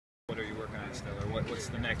What are you working on still, or what's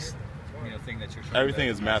the next thing that you're trying Everything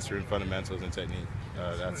to is mastering fundamentals and technique.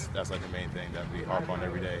 That's like the main thing that we harp on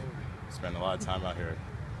every day. Spend a lot of time out here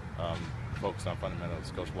focused on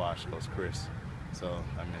fundamentals. Coach Wash, Coach Chris. So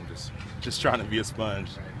I mean, just trying to be a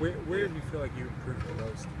sponge. Where do you feel like you improved the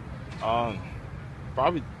most?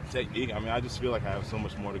 Probably technique. I mean, I just feel like I have so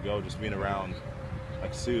much more to go. Just being around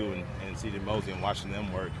like Sue and C.J. Mosley and watching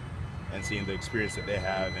them work and seeing the experience that they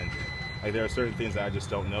have, and like there are certain things that I just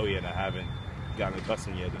don't know yet, and I haven't gotten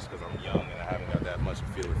accustomed yet, just because I'm young and I haven't got that much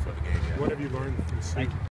feel for the game yet. What have you learned from Sue?